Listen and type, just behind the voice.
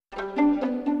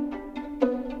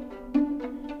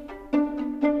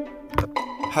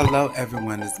Hello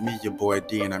everyone, it's me, your boy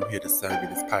D, and I'm here to serve you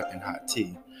this piping hot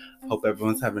tea. Hope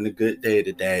everyone's having a good day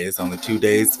today. It's only 2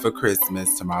 days for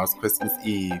Christmas. Tomorrow's Christmas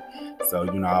Eve. So,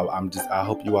 I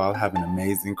hope you all have an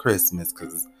amazing Christmas,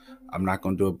 because I'm not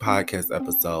going to do a podcast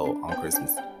episode on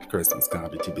Christmas because I'll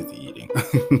be too busy eating.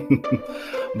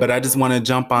 But I just want to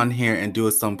jump on here and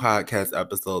do some podcast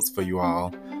episodes for you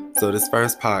all. So this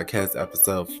first podcast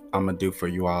episode I'm going to do for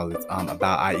you all is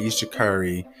about Ayesha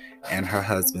Curry and her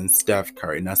husband, Steph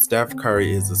Curry. Now, Steph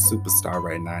Curry is a superstar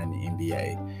right now in the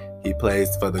NBA. He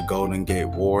plays for the Golden Gate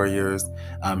Warriors.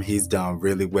 He's done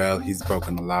really well. He's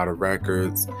broken a lot of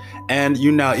records. And,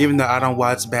 even though I don't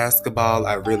watch basketball,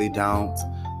 I really don't.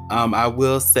 I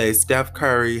will say Steph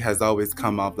Curry has always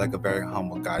come off like a very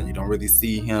humble guy. You don't really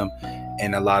see him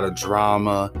in a lot of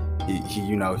drama.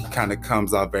 He kind of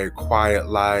comes off very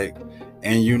quiet-like.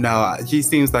 And, he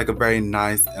seems like a very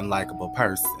nice and likable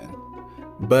person.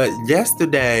 But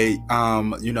yesterday,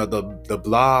 the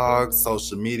blog,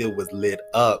 social media was lit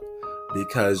up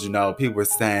because, people were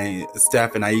saying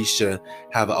Steph and Ayesha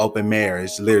have an open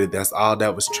marriage. Literally, that's all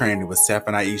that was trending, was Steph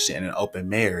and Ayesha in an open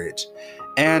marriage.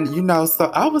 And,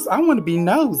 so I want to be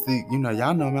nosy.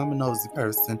 Y'all know me, I'm a nosy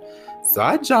person. So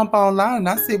I jump online and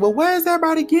I see, well, where's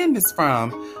everybody getting this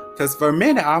from? Because for a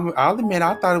minute, I'll admit,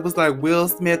 I thought it was like Will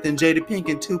Smith and Jada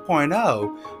Pinkett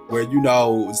 2.0, where,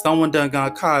 someone done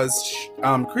got caught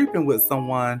creeping with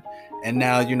someone, and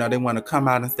now, they want to come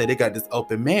out and say they got this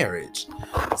open marriage.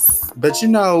 But,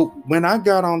 when I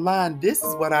got online, this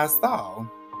is what I saw.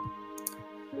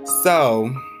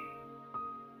 So,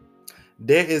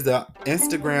 there is an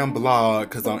Instagram blog,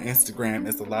 because on Instagram,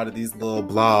 it's a lot of these little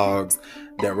blogs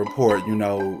that report,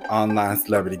 online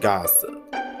celebrity gossip.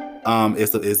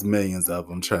 It's millions of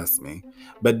them, trust me.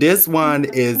 But this one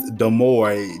is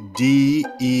Deuxmoi,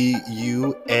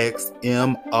 DEUXMOI.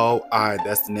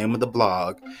 That's the name of the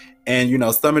blog. And,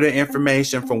 some of the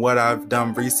information from what I've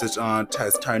done research on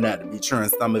has turned out to be true,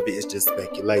 and some of it is just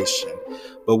speculation.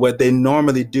 But what they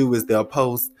normally do is they'll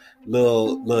post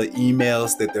little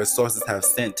emails that their sources have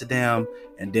sent to them,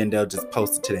 and then they'll just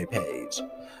post it to their page.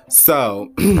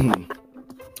 So,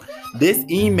 this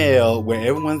email where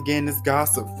everyone's getting this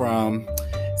gossip from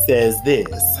says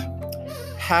this: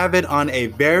 have it on a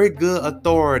very good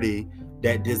authority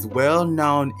that this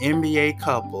well-known NBA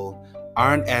couple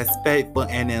aren't as faithful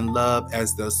and in love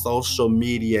as the social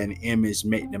media and image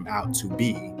make them out to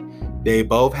be. They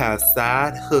both have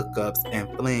side hookups and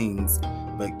flings,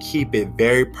 but keep it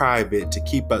very private to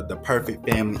keep up the perfect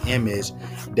family image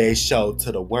they show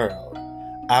to the world.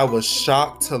 I was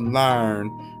shocked to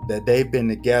learn that they've been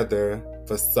together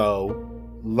for so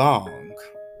long.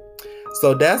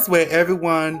 So that's where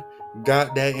everyone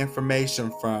got that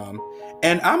information from.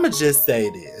 And I'ma just say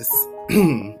this.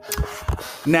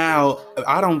 Now,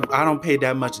 I don't pay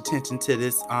that much attention to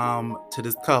this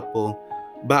couple,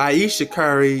 but Ayesha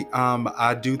Curry,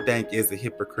 I do think is a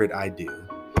hypocrite. I do.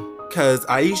 Because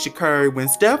Ayesha Curry, when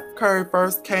Steph Curry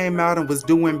first came out and was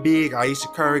doing big, Ayesha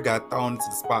Curry got thrown into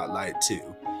the spotlight too.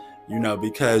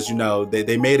 Because,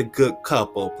 they made a good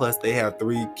couple. Plus, they have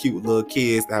 3 cute little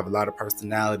kids that have a lot of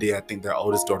personality. I think their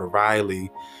oldest daughter, Riley,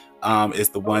 is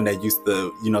the one that used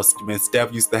to, when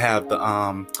Steph used to have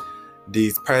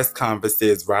these press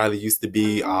conferences, Riley used to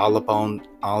be all up on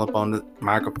the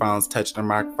microphones, touching the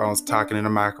microphones, talking in the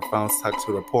microphones, talking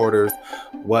to reporters,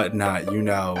 whatnot.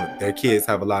 Their kids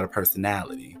have a lot of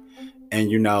personality. And,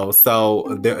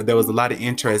 so there was a lot of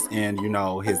interest in,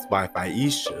 his wife,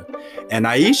 Ayesha. And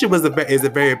Ayesha is a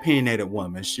very opinionated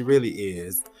woman. She really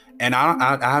is. And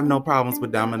I have no problems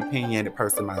with that. I'm an opinionated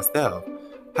person myself.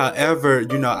 However,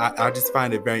 I just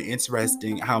find it very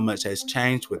interesting how much has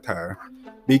changed with her.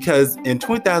 Because in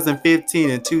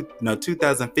 2015,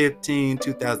 2016,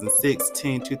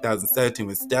 2017,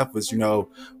 when Steph was,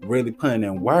 really putting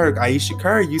in work, Ayesha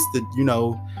Curry used to,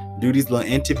 do these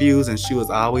little interviews, and she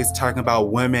was always talking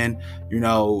about women,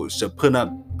 should put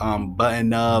up,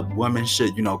 button up. Women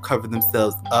should, cover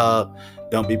themselves up.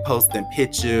 Don't be posting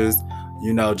pictures,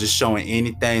 just showing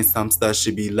anything. Some stuff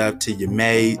should be left to your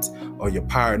mate or your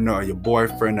partner or your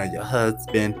boyfriend or your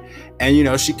husband.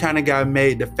 And, she kind of got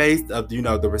made the face of,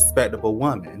 the respectable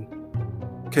woman.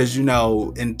 Because,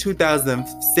 in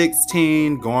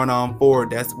 2016, going on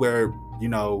forward, that's where,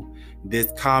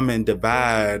 this common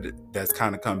divide that's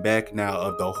kind of come back now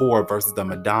of the whore versus the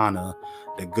Madonna,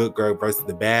 the good girl versus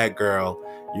the bad girl.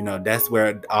 That's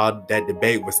where all that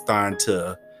debate was starting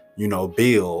to,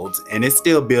 build. And it's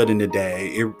still building today.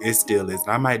 It still is.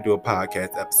 And I might do a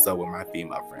podcast episode with my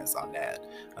female friends on that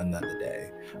another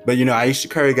day. But, Ayesha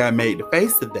Curry got made the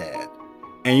face of that.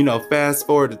 And, you know, fast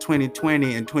forward to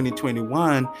 2020 and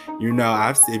 2021, you know,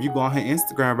 I've seen, if you go on her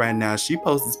Instagram right now, she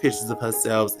posts pictures of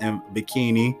herself in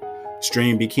bikini,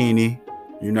 stream bikini.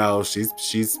 You know,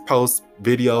 she's posts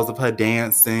videos of her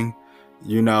dancing,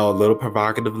 you know, a little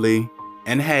provocatively.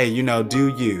 And hey, you know,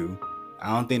 do you.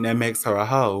 I don't think that makes her a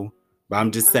hoe, but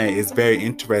I'm just saying it's very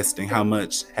interesting how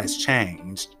much has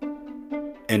changed.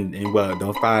 In what,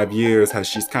 those 5 years, how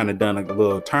she's kind of done a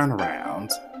little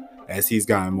turnaround as he's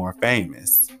gotten more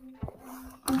famous.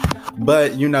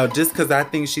 But, you know, just because I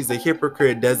think she's a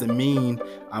hypocrite doesn't mean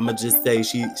I'm going to just say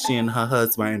she and her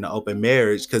husband are in an open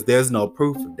marriage, because there's no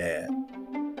proof of that.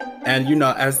 And, you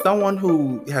know, as someone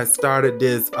who has started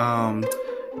this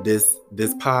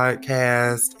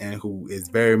podcast and who is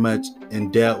very much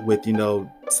in depth with, you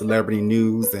know, celebrity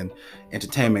news and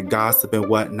entertainment gossip and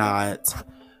whatnot,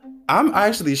 I'm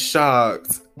actually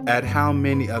shocked at how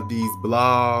many of these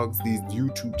blogs, these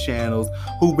YouTube channels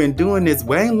who've been doing this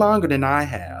way longer than I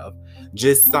have,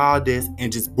 just saw this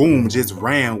and just boom, just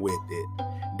ran with it.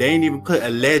 They ain't even put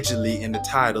allegedly in the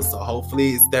title, so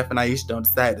hopefully Steph and Aisha don't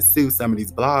decide to sue some of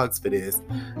these blogs for this.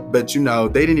 But, you know,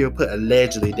 they didn't even put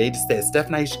allegedly. They just said Steph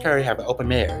and Aisha Curry have an open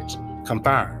marriage.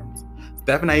 Confirmed.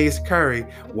 Steph and Aisha Curry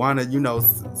want to, you know,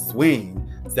 swing.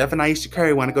 Steph and Aisha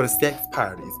Curry want to go to sex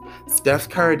parties. Steph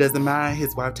Curry doesn't mind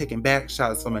his wife taking back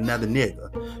shots from another nigga.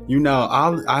 You know,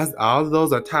 all of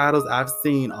those are titles I've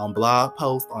seen on blog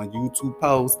posts, on YouTube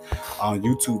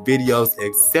videos,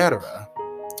 etc.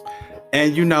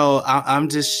 And, you know, I'm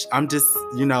just,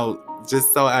 you know,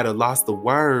 just so at a loss of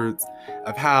words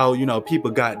of how, you know,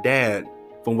 people got that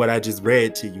from what I just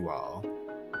read to you all.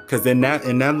 Because in that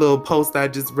little post I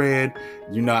just read,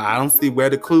 you know, I don't see where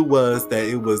the clue was that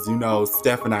it was, you know,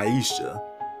 Steph and Aisha.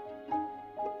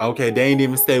 Okay, they ain't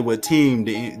even say what team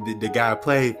the guy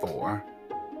played for.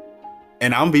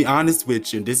 And I'm gonna be honest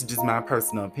with you, this is just my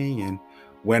personal opinion.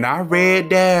 When I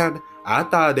read that, I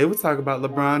thought they were talking about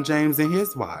LeBron James and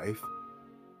his wife.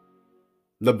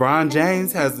 LeBron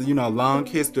James has, you know, a long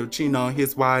history of cheating on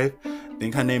his wife. I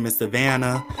think her name is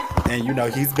Savannah. And, you know,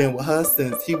 he's been with her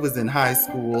since he was in high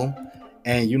school.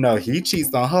 And, you know, he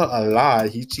cheats on her a lot.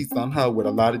 He cheats on her with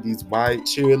a lot of these white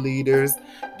cheerleaders,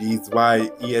 these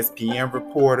white ESPN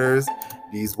reporters,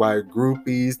 these white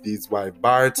groupies, these white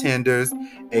bartenders,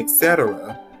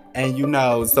 etc. And, you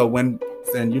know, so and,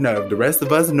 you know, the rest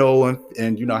of us know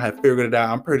and, you know, have figured it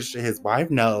out. I'm pretty sure his wife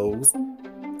knows.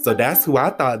 So that's who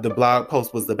I thought the blog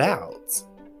post was about.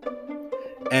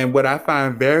 And what I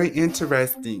find very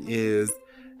interesting is,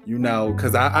 you know,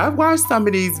 because I watched some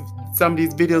of these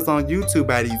videos on YouTube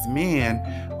by these men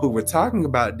who were talking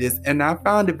about this, and I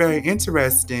found it very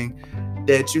interesting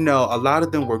that, you know, a lot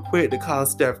of them were quick to call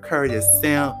Steph Curry a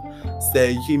simp,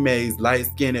 say he made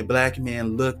light-skinned black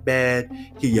men look bad,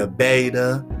 he a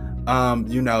beta,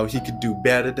 you know, he could do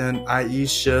better than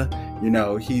Aisha. You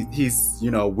know, he's, you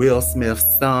know, Will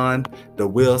Smith's son, the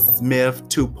Will Smith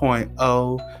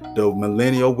 2.0, the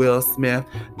millennial Will Smith.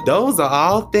 Those are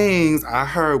all things I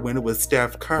heard when it was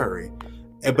Steph Curry.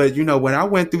 But, you know, when I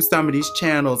went through some of these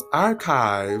channels'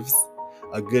 archives,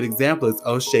 a good example is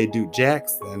O'Shea Duke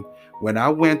Jackson. When I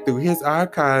went through his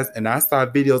archives and I saw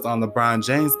videos on LeBron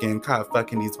James getting caught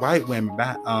fucking these white women,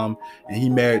 and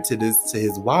he married to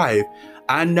his wife,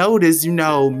 I noticed, you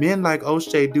know, men like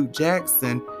O'Shea Duke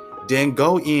Jackson didn't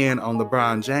go in on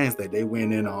LeBron James like they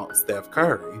went in on Steph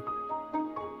Curry.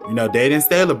 You know, they didn't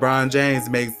say LeBron James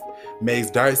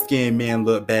makes dark-skinned men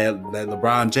look bad, that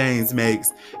LeBron James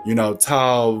makes, you know,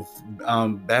 tall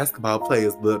basketball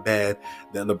players look bad,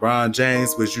 that LeBron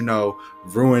James was, you know,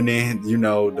 ruining, you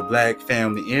know, the black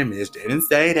family image. They didn't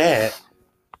say that.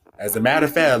 As a matter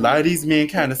of fact, a lot of these men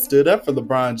kind of stood up for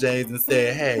LeBron James and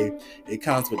said, hey, it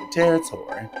comes with the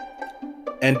territory.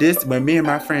 And this, when me and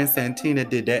my friend Santina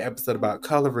did that episode about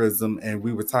colorism, and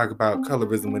we were talking about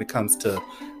colorism when it comes to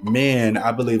men,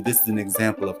 I believe this is an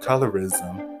example of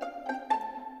colorism.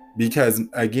 Because,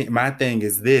 again, my thing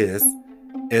is this.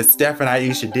 If Steph and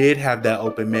Aisha did have that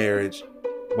open marriage,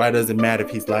 why does it matter if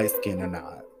he's light-skinned or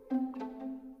not?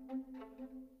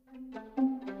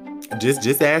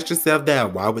 Just ask yourself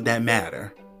that. Why would that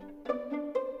matter?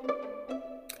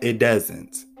 It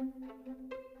doesn't.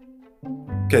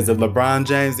 Because if LeBron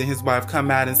James and his wife come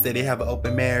out and say they have an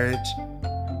open marriage,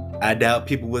 I doubt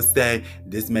people would say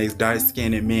this makes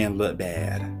dark-skinned men look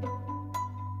bad.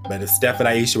 But if Steph and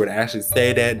Aisha would actually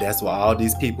say that, that's what all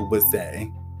these people would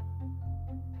say.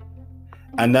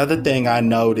 Another thing I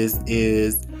noticed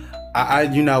is,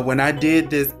 you know, when I did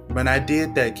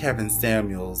that Kevin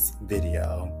Samuels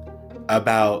video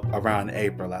about around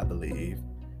April, I believe,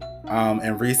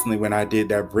 and recently when I did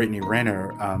that Brittany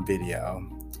Renner video,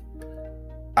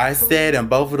 I said in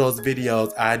both of those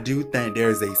videos, I do think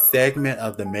there's a segment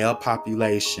of the male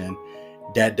population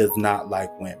that does not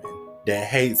like women, that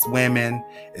hates women,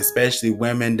 especially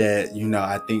women that, you know,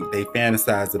 I think they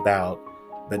fantasize about,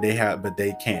 but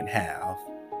they can't have.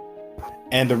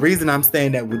 And the reason I'm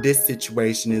saying that with this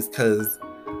situation is because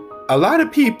a lot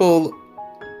of people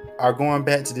are going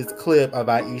back to this clip of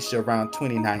Aisha around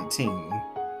 2019.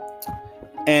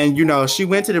 And, you know, she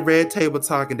went to the Red Table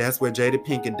Talk, and that's where Jada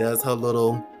Pinkett does her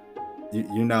little,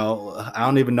 you know, I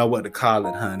don't even know what to call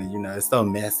it, honey. You know, it's so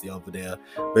messy over there.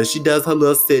 But she does her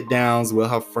little sit downs with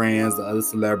her friends, the other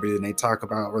celebrities, and they talk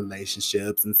about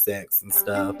relationships and sex and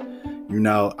stuff. You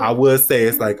know, I would say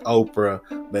it's like Oprah,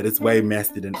 but it's way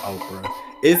messier than Oprah.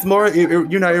 It's more,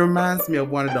 you know, it reminds me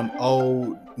of one of them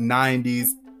old 90s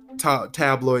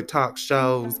tabloid talk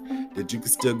shows that you can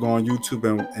still go on YouTube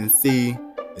and see,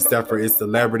 except for it's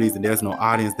celebrities and there's no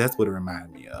audience. That's what it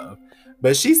reminds me of.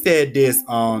 But she said this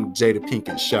on Jada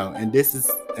Pinkett's show, and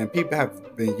people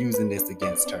have been using this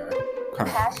against her.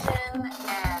 Passion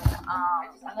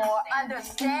and more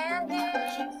understanding.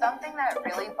 Something that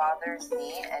really bothers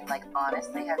me and like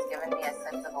honestly has given me a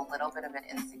sense of a little bit of an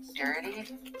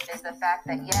insecurity is the fact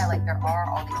that like there are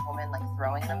all these women like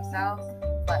throwing themselves,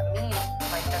 but me,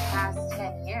 like the past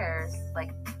 10 years,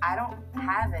 like I don't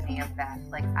have any of that.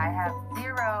 Like I have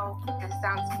zero, this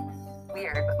sounds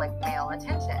weird, but like male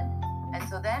attention. And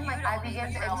so then, like, I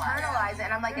begin to internalize it,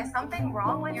 and I'm like, is something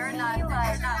wrong with me? You're not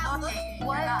looking.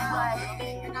 What?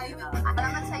 You're not looking. But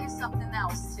I'm gonna tell you something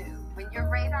else too. When your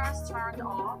radar is turned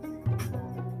off,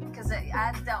 because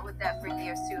I dealt with that for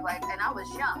years too. Like, and I was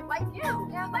young, like you.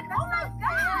 Yeah, like, oh my God.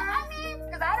 I mean,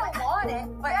 because I don't want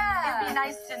it, but it'd be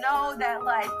nice to know that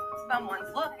like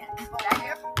someone's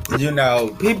looking. You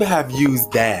know, people have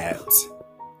used that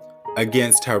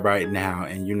against her right now,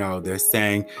 and you know, they're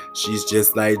saying she's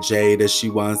just like Jada. She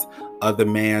wants other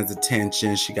man's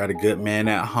attention. She got a good man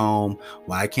at home.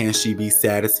 Why can't she be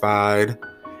satisfied?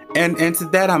 And to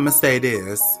that, I'm gonna say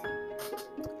this.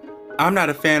 I'm not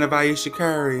a fan of Ayesha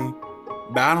Curry,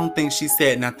 but I don't think she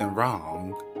said nothing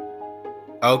wrong.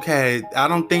 Okay, I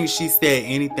don't think she said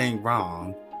anything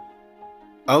wrong.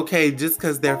 Okay, just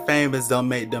because they're famous don't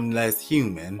make them less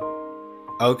human.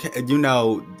 Okay, you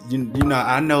know,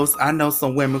 I know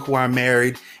some women who are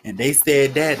married, and they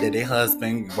said that their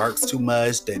husband works too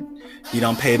much, that he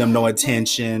don't pay them no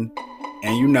attention,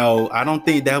 and you know, I don't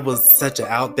think that was such an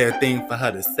out there thing for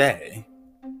her to say.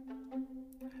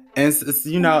 And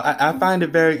you know, I find it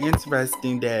very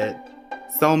interesting that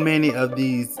so many of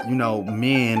these, you know,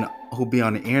 men who be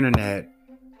on the internet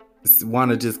want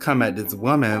to just come at this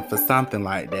woman for something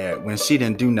like that when she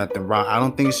didn't do nothing wrong. I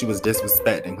don't think she was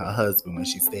disrespecting her husband when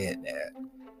she said that.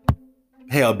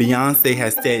 Hell, Beyonce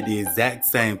has said the exact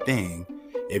same thing.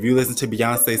 If you listen to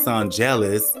Beyonce's song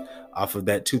Jealous off of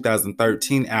that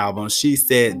 2013 album, she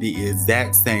said the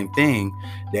exact same thing,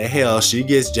 that hell, she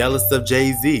gets jealous of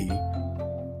Jay-Z,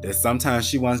 that sometimes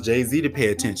she wants Jay-Z to pay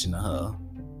attention to her.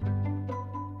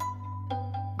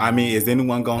 I mean, is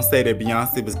anyone gonna say that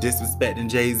Beyonce was disrespecting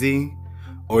Jay-Z?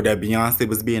 Or that Beyonce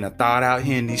was being a thought out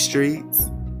here in these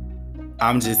streets?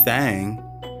 I'm just saying,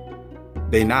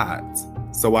 they not.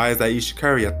 So why is Ayesha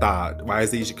Curry a thought? Why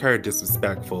is Ayesha Curry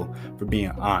disrespectful for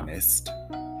being honest?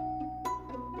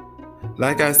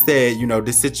 Like I said, you know,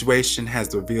 this situation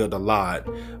has revealed a lot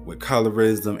with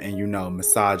colorism and, you know,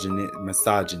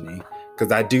 misogyny.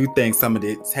 Because I do think some of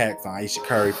the attacks on Ayesha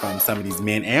Curry from some of these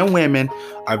men and women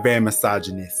are very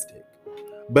misogynistic.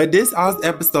 But this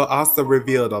episode also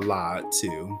revealed a lot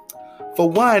too. For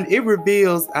one, it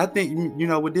reveals, I think, you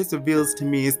know, what this reveals to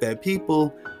me is that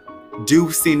people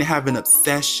do seem to have an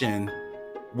obsession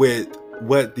with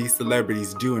what these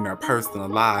celebrities do in their personal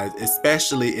lives,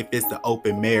 especially if it's an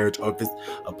open marriage or if it's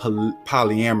a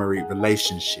polyamory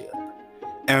relationship.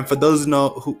 And for those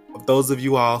of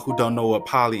you all who don't know what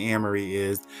polyamory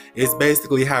is, it's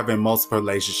basically having multiple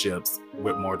relationships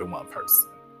with more than one person.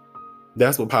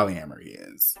 That's what polyamory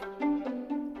is.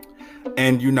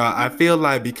 And, you know, I feel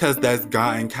like because that's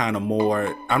gotten kind of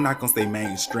more, I'm not going to say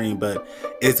mainstream, but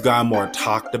it's gotten more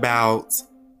talked about,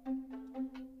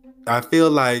 I feel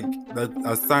like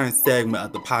a certain segment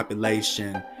of the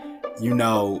population, you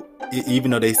know,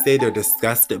 even though they say they're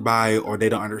disgusted by it or they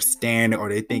don't understand it or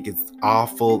they think it's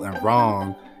awful and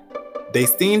wrong, they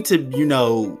seem to, you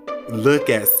know, look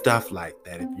at stuff like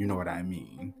that, if you know what I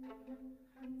mean.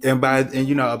 And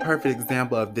you know, a perfect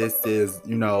example of this is,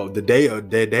 you know, the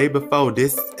day before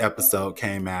this episode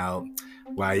came out,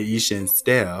 why Aisha and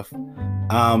Steph,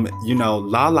 you know,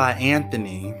 Lala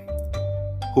Anthony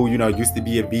who, you know, used to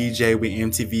be a VJ with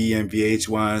MTV and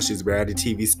VH1. She's a reality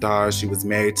TV star. She was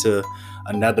married to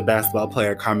another basketball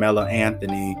player, Carmelo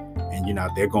Anthony. And, you know,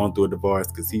 they're going through a divorce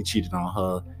because he cheated on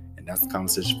her. And that's a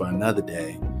conversation for another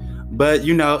day. But,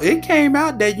 you know, it came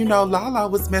out that, you know, Lala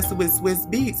was messing with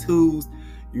Swizz Beatz, who's,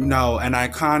 you know, an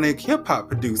iconic hip-hop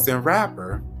producer and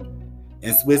rapper.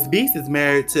 And Swizz Beatz is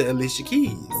married to Alicia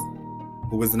Keys,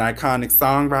 who was an iconic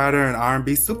songwriter and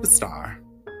R&B superstar.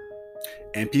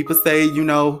 And people say, you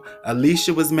know,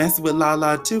 Alicia was messing with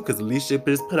Lala too, because Alicia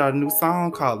just put out a new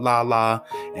song called Lala,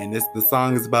 and the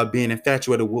song is about being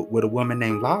infatuated with a woman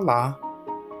named Lala.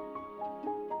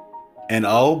 And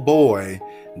oh boy,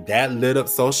 that lit up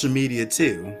social media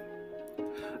too.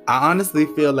 I honestly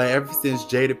feel like ever since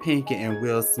Jada Pinkett and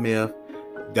Will Smith,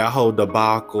 that whole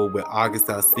debacle with August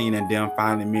Alsina and them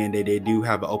finally admitting that they do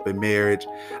have an open marriage,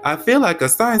 I feel like a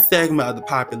certain segment of the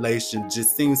population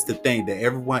just seems to think that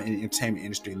everyone in the entertainment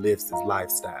industry lives this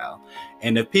lifestyle.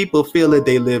 And if people feel that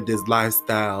they live this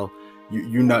lifestyle,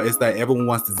 you know, it's like everyone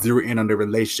wants to zero in on the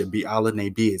relationship, be all in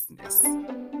their business.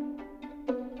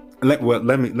 Let me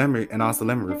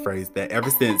rephrase that. Ever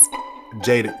since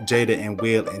Jada and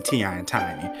Will and T.I. and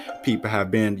Tiny, people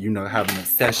have been, you know, having an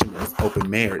obsession with this open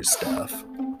marriage stuff.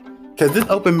 Because this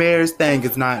open marriage thing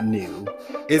is not new.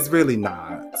 It's really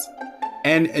not.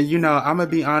 And you know, I'm going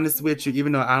to be honest with you,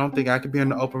 even though I don't think I could be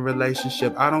in an open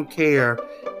relationship, I don't care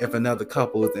if another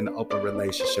couple is in an open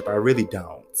relationship. I really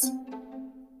don't.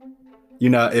 You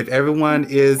know, if everyone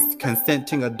is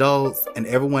consenting adults and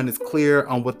everyone is clear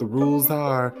on what the rules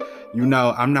are, you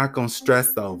know, I'm not going to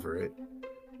stress over it.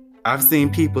 I've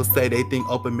seen people say they think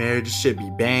open marriages should be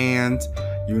banned,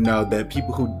 you know, that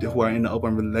people who are in an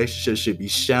open relationship should be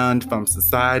shunned from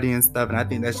society and stuff, and I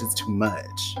think that's just too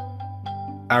much.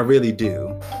 I really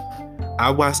do. I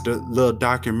watched a little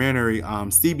documentary,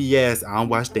 CBS, I don't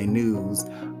watch their news,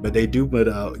 but they do put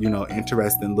you know,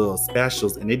 interesting little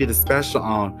specials, and they did a special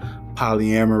on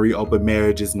polyamory, open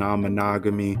marriages,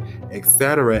 non-monogamy,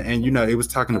 etc. And, you know, it was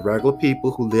talking to regular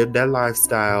people who live that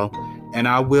lifestyle. And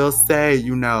I will say,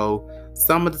 you know,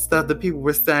 some of the stuff that people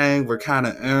were saying were kind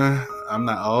of, I'm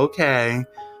not okay.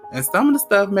 And some of the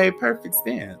stuff made perfect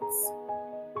sense.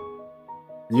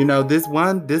 You know, this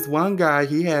one guy,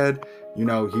 he had, you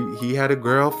know, he had a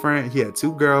girlfriend. He had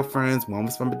two girlfriends. One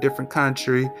was from a different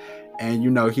country. And,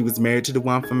 you know, he was married to the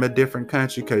one from a different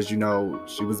country because, you know,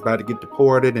 she was about to get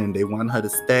deported and they wanted her to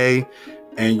stay.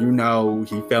 And, you know,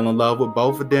 he fell in love with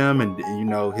both of them. And, you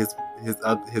know, his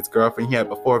girlfriend he had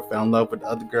before fell in love with the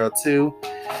other girl too.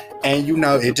 And, you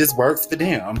know, it just works for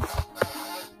them.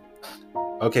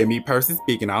 Okay, me personally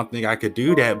speaking, I don't think I could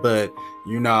do that. But,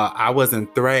 you know, I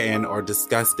wasn't threatened or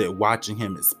disgusted watching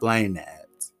him explain that.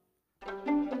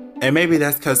 And maybe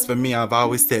that's because for me, I've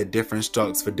always said different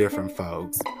strokes for different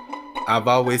folks. I've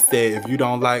always said, if you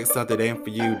don't like something that ain't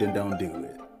for you, then don't do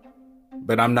it.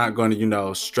 But I'm not going to, you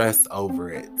know, stress over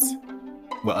it.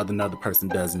 What another person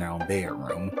does in their own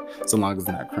bedroom, so long as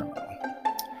it's not criminal.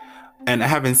 And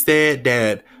having said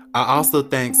that, I also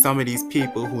think some of these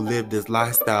people who live this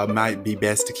lifestyle might be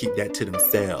best to keep that to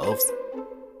themselves.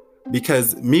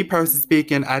 Because me personally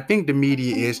speaking, I think the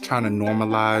media is trying to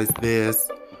normalize this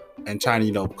and trying to,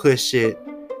 you know, push it.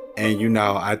 And, you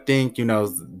know, I think, you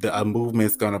know, a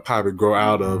movement's going to probably grow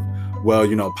out of, well,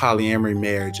 you know, polyamory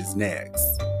marriage is next.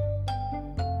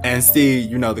 And see,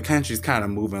 you know, the country's kind of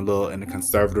moving a little in a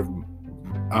conservative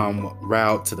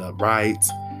route to the right,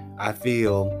 I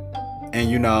feel.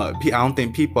 And, you know, I don't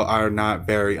think people are not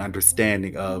very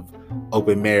understanding of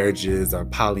open marriages or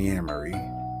polyamory.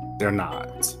 They're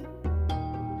not.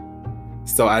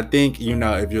 So I think, you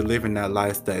know, if you're living that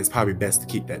lifestyle, it's probably best to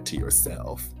keep that to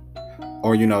yourself.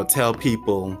 Or, you know, tell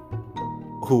people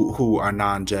who are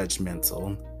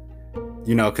non-judgmental.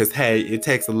 You know, because, hey, it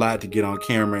takes a lot to get on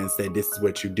camera and say this is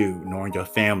what you do, knowing your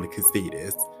family could see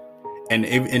this. And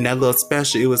in that little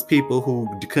special, it was people who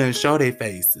couldn't show their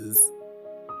faces.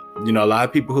 You know, a lot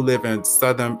of people who live in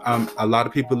a lot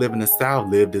of people live in the South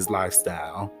live this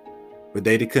lifestyle. But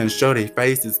they couldn't show their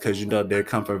faces because, you know, they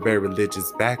come from very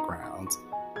religious backgrounds.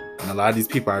 And a lot of these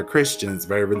people are Christians,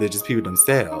 very religious people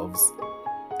themselves.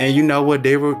 And you know what,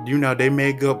 they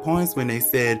made good points when they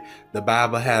said the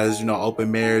Bible has, you know,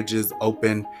 open marriages,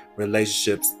 open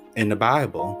relationships in the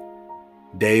Bible.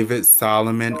 David,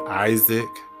 Solomon, Isaac,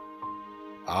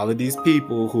 all of these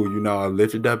people who, you know, are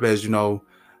lifted up as, you know,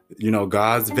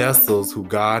 God's vessels who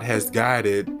God has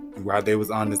guided while they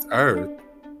was on this earth,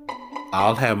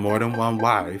 all had more than one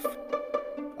wife,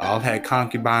 all had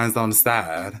concubines on the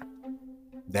side.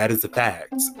 That is a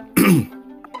fact.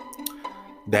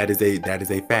 That is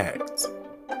a fact.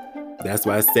 That's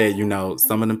why I said, you know,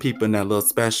 some of them people in that little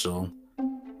special,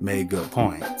 made good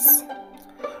points.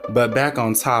 But back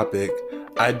on topic,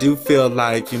 I do feel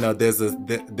like, you know, there's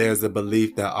a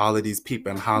belief that all of these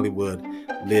people in Hollywood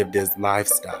live this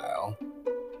lifestyle.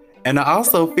 And I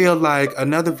also feel like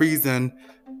another reason,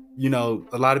 you know,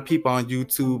 a lot of people on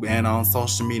YouTube and on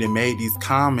social media made these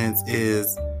comments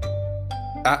is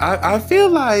I feel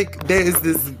like there is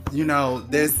this, you know,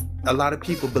 there's a lot of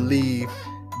people believe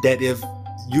that if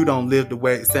you don't live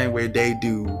the same way they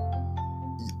do,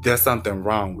 there's something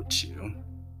wrong with you.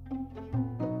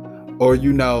 Or,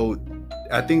 you know,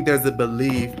 I think there's a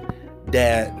belief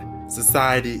that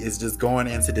society is just going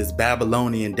into this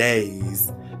Babylonian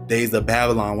days of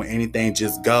Babylon, where anything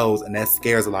just goes, and that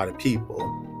scares a lot of people.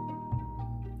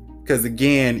 Because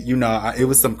again, you know, it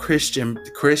was some Christian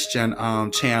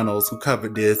channels who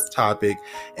covered this topic,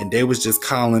 and they was just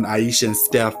calling Aisha and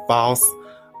Steph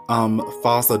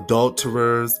false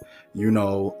adulterers, you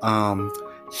know,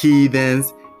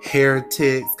 heathens,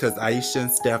 heretics, because Aisha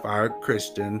and Steph are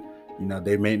Christian. You know,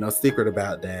 they made no secret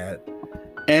about that.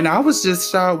 And I was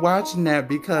just shocked watching that,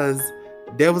 because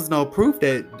there was no proof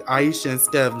that Aisha and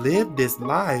Steph lived this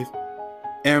life.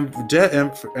 And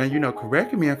you know,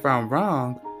 correct me if I'm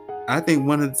wrong, I think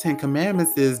one of the 10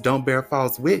 commandments is don't bear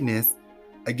false witness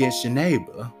against your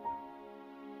neighbor.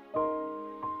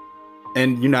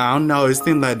 And, you know, I don't know, it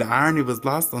seemed like the irony was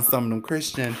lost on some of them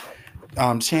Christian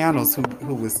channels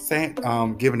who was saying,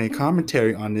 giving a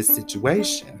commentary on this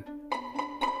situation.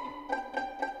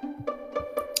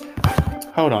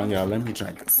 Hold on, y'all. Let me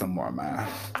drink some more of my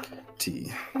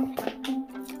tea.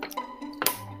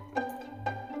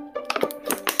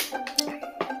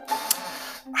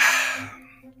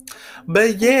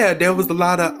 But yeah, there was a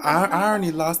lot of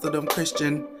irony lost to them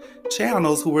Christian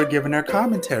channels who were giving their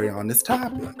commentary on this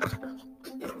topic.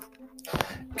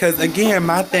 Because again,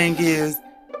 my thing is,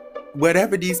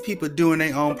 whatever these people do in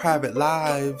their own private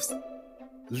lives,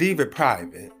 leave it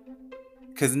private.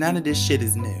 Because none of this shit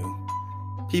is new.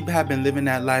 People have been living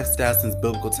that lifestyle since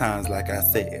biblical times, like I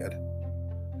said.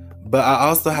 But I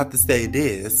also have to say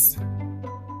this,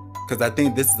 because I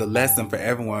think this is a lesson for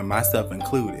everyone, myself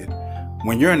included.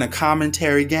 When you're in a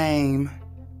commentary game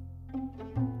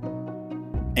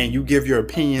and you give your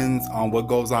opinions on what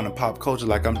goes on in pop culture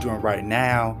like I'm doing right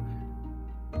now,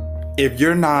 if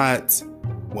you're not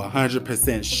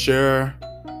 100% sure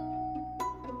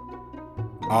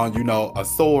on, you know, a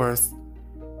source,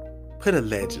 put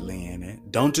allegedly in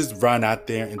it. Don't just run out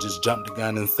there and just jump the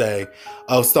gun and say,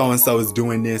 oh, so-and-so is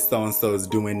doing this, so-and-so is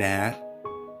doing that.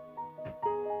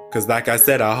 Because like I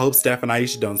said, I hope Steph and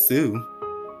Aisha don't sue.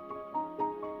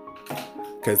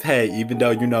 Because, hey, even though,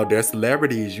 you know, they're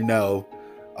celebrities, you know,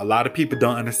 a lot of people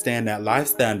don't understand that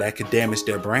lifestyle that could damage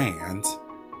their brand.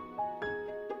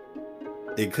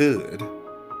 It could.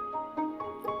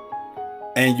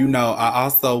 And, you know, I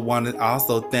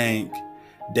also think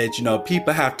that, you know,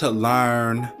 people have to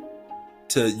learn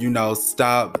to, you know,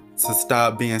 stop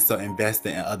being so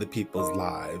invested in other people's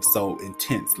lives, so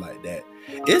intense like that.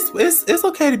 It's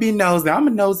okay to be nosy. I'm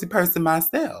a nosy person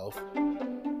myself.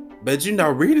 But, you know,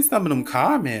 reading some of them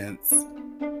comments,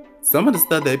 some of the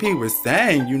stuff that people were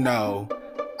saying, you know,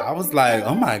 I was like,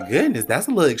 oh my goodness, that's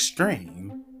a little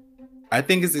extreme. I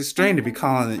think it's extreme to be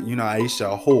calling, you know,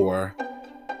 Aisha a whore.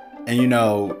 And, you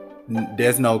know,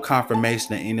 there's no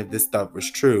confirmation that any of this stuff was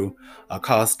true. Or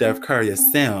call Steph Curry a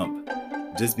simp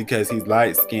just because he's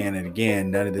light-skinned. And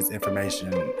again, none of this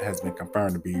information has been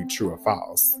confirmed to be true or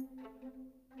false.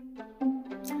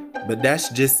 But that's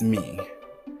just me.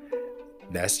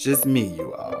 That's just me,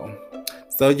 you all.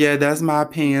 So yeah, that's my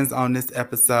opinions on this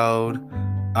episode.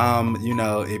 You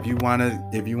know, if you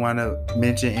wanna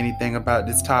mention anything about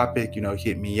this topic, you know,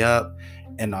 hit me up.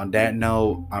 And on that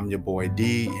note, I'm your boy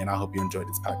D, and I hope you enjoyed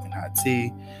this Piping Hot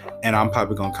Tea. And I'm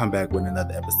probably gonna come back with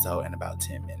another episode in about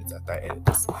 10 minutes after I edit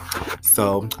this one.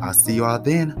 So I'll see you all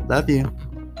then. Love you.